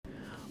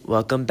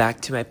Welcome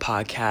back to my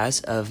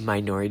podcast of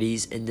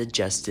minorities in the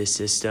justice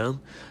system.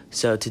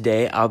 So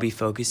today I'll be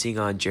focusing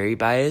on jury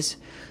bias.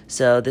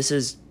 So this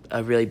is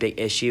a really big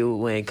issue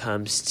when it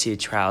comes to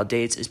trial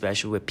dates,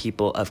 especially with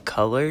people of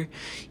color.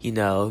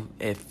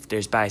 If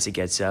there's bias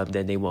against them,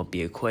 then they won't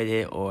be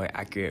acquitted or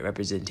accurate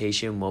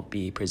representation won't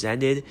be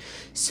presented.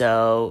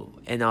 So,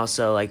 and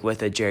also like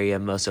with a jury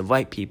of most of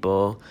white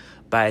people,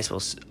 bias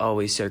will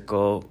always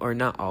circle, or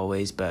not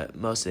always, but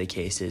most of the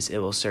cases, it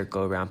will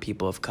circle around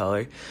people of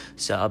color.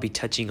 So I'll be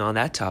touching on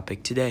that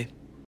topic today.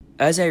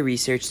 As I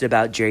researched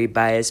about jury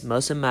bias,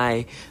 most of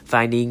my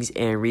findings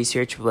and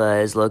research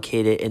was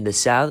located in the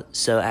South.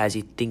 So as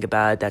you think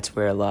about it, that's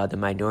where a lot of the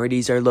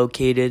minorities are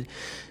located.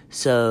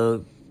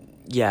 So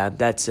yeah,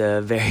 that's a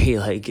very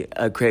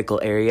a critical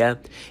area.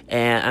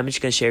 And I'm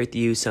just going to share with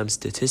you some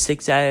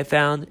statistics that I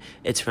found.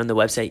 It's from the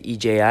website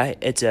EJI.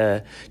 It's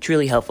a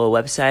truly helpful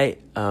website.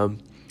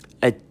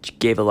 I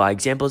gave a lot of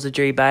examples of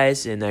jury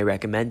bias and I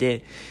recommend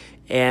it.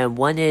 And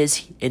one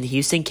is in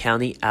Houston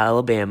County,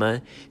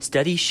 Alabama,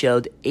 studies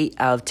showed 8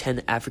 out of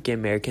 10 African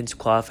Americans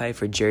qualified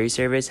for jury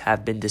service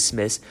have been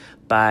dismissed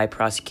by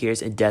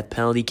prosecutors in death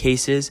penalty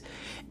cases.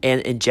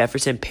 And in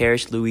Jefferson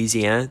Parish,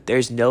 Louisiana,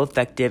 there's no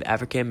effective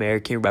African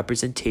American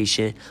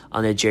representation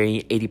on the jury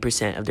in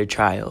 80% of their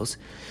trials.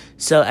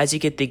 So as you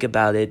can think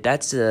about it,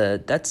 that's a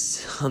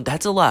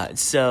lot.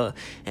 So,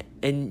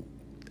 and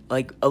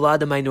a lot of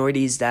the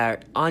minorities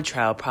that are on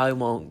trial probably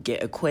won't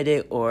get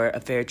acquitted or a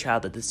fair trial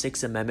that the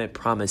Sixth Amendment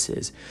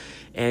promises.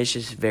 And it's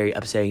just very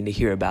upsetting to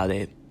hear about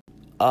it.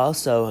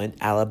 Also in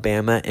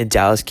Alabama and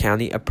Dallas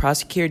County, a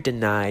prosecutor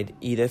denied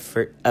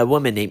a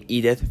woman named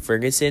Edith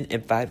Ferguson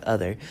and 5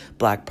 other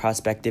black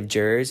prospective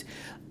jurors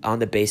on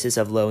the basis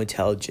of low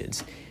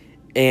intelligence.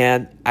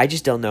 And I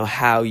just don't know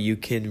how you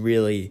can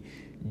really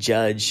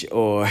judge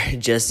or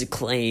just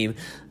claim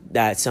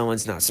that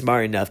someone's not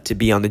smart enough to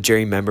be on the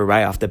jury member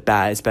right off the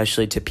bat,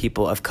 especially to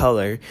people of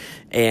color.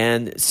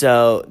 And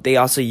so they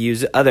also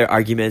use other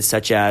arguments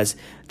such as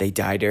they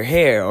dyed their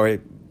hair or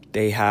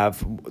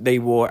they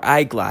wore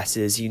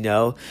eyeglasses,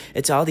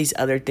 It's all these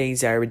other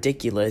things that are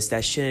ridiculous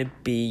that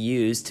shouldn't be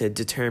used to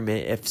determine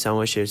if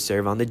someone should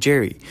serve on the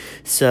jury.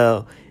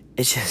 So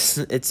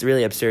it's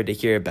really absurd to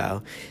hear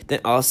about.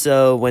 Then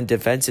also, when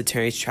defense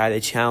attorneys try to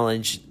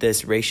challenge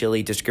this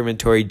racially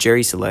discriminatory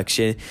jury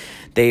selection,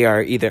 they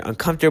are either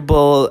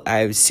uncomfortable, I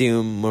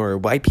assume more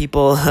white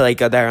people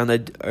that are on the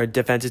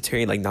defense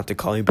attorney, not to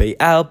call anybody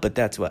out, but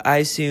that's what I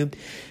assumed,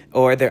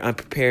 or they're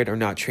unprepared or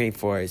not trained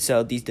for it.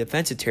 So these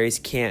defense attorneys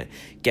can't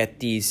get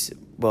they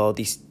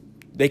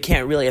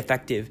can't really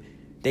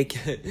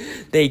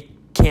they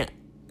can't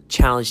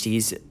challenge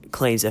these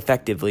claims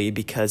effectively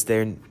because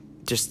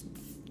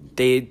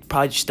they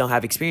probably just don't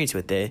have experience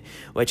with it,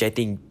 which I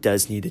think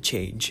does need to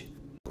change.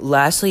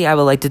 Lastly, I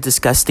would like to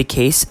discuss the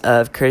case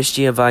of Curtis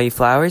Giovanni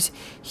Flowers.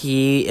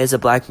 He is a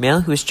black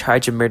male who was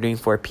charged of murdering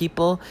 4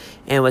 people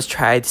and was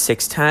tried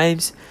 6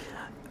 times.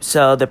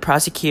 So the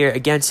prosecutor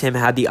against him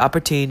had the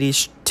opportunity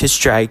to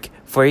strike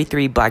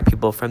 43 black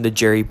people from the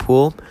jury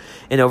pool.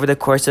 And over the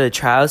course of the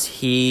trials,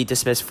 he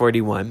dismissed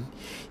 41.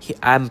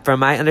 From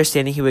my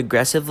understanding, he would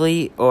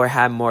aggressively or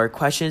had more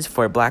questions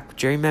for black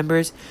jury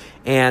members.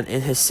 And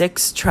in his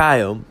 6th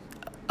trial,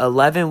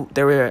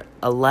 there were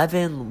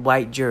 11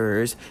 white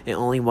jurors and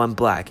only 1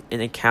 black in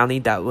a county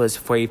that was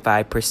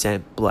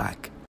 45%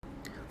 black.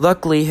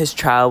 Luckily, his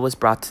trial was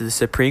brought to the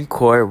Supreme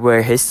Court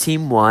where his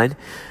team won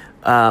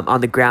on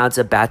the grounds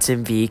of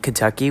Batson v.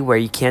 Kentucky, where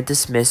you can't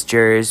dismiss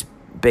jurors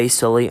based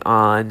solely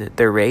on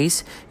their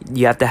race.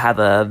 You have to have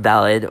a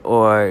valid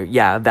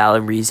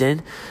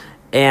reason.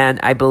 And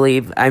I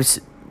believe I'm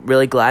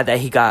really glad that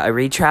he got a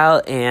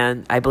retrial,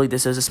 and I believe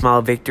this was a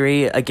small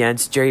victory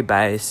against jury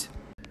bias.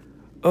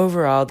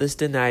 Overall, this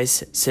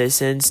denies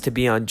citizens to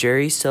be on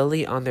jury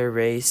solely on their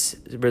race,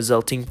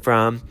 resulting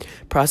from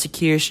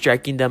prosecutors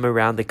striking them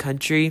around the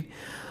country.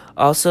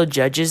 Also,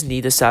 judges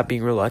need to stop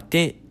being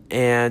reluctant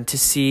and to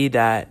see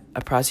that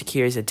a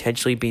prosecutor is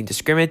intentionally being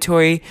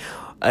discriminatory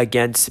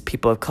against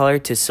people of color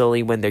to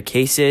solely win their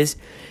cases.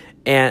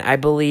 And I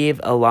believe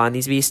a law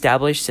needs to be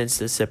established since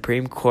the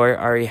Supreme Court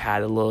already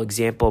had a little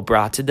example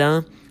brought to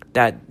them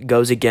that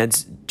goes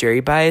against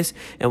jury bias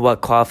and what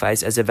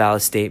qualifies as a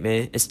valid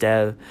statement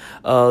instead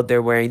of,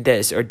 they're wearing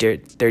this or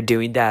they're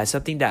doing that,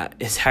 something that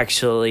is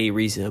actually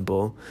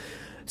reasonable.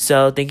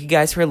 So thank you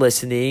guys for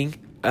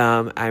listening.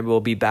 I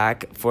will be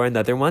back for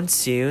another one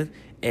soon,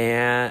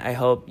 and I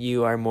hope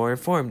you are more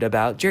informed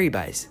about jury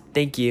bias.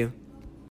 Thank you.